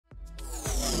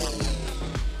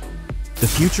The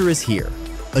future is here.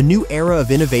 A new era of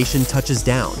innovation touches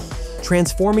down,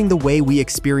 transforming the way we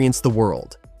experience the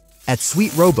world. At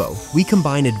Sweet Robo, we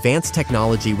combine advanced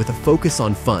technology with a focus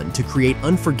on fun to create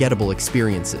unforgettable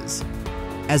experiences.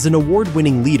 As an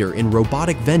award-winning leader in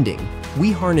robotic vending,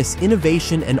 we harness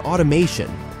innovation and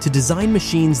automation to design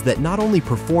machines that not only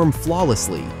perform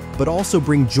flawlessly, but also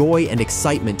bring joy and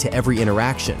excitement to every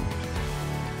interaction.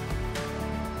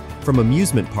 From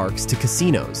amusement parks to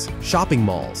casinos, shopping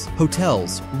malls,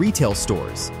 hotels, retail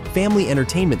stores, family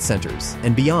entertainment centers,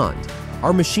 and beyond,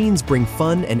 our machines bring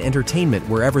fun and entertainment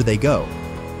wherever they go.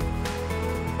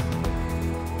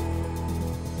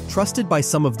 Trusted by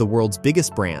some of the world's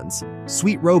biggest brands,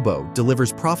 Sweet Robo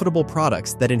delivers profitable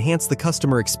products that enhance the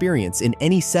customer experience in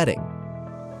any setting.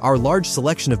 Our large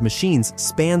selection of machines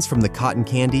spans from the cotton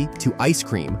candy to ice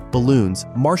cream, balloons,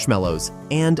 marshmallows,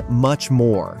 and much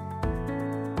more.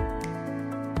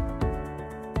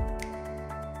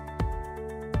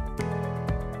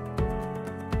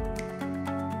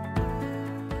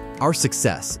 Our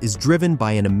success is driven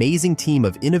by an amazing team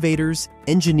of innovators,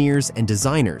 engineers, and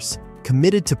designers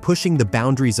committed to pushing the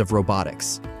boundaries of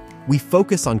robotics. We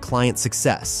focus on client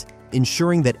success,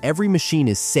 ensuring that every machine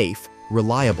is safe,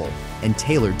 reliable, and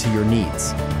tailored to your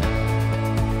needs.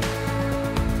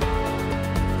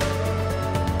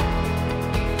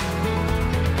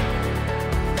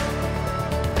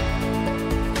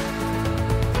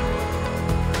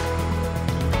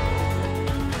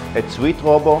 At Sweet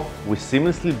Robo, we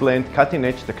seamlessly blend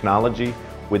cutting-edge technology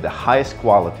with the highest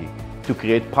quality to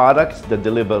create products that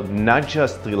deliver not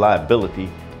just reliability,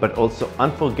 but also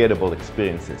unforgettable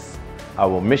experiences.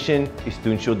 Our mission is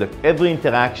to ensure that every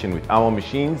interaction with our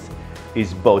machines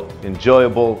is both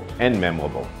enjoyable and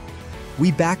memorable.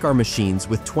 We back our machines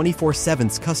with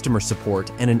 24/7 customer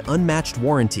support and an unmatched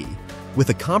warranty. With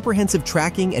a comprehensive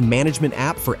tracking and management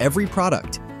app for every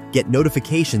product, get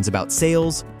notifications about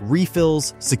sales,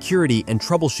 refills, security, and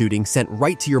troubleshooting sent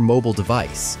right to your mobile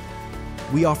device.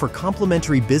 We offer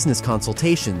complimentary business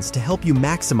consultations to help you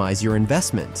maximize your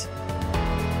investment.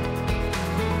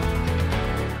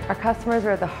 Our customers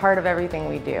are at the heart of everything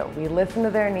we do. We listen to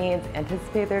their needs,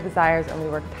 anticipate their desires, and we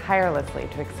work tirelessly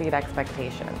to exceed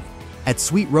expectations. At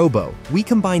Sweet Robo, we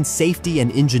combine safety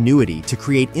and ingenuity to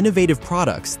create innovative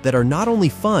products that are not only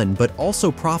fun but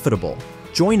also profitable.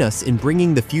 Join us in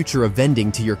bringing the future of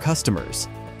vending to your customers.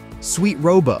 Sweet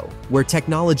Robo, where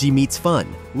technology meets fun.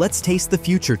 Let's taste the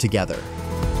future together.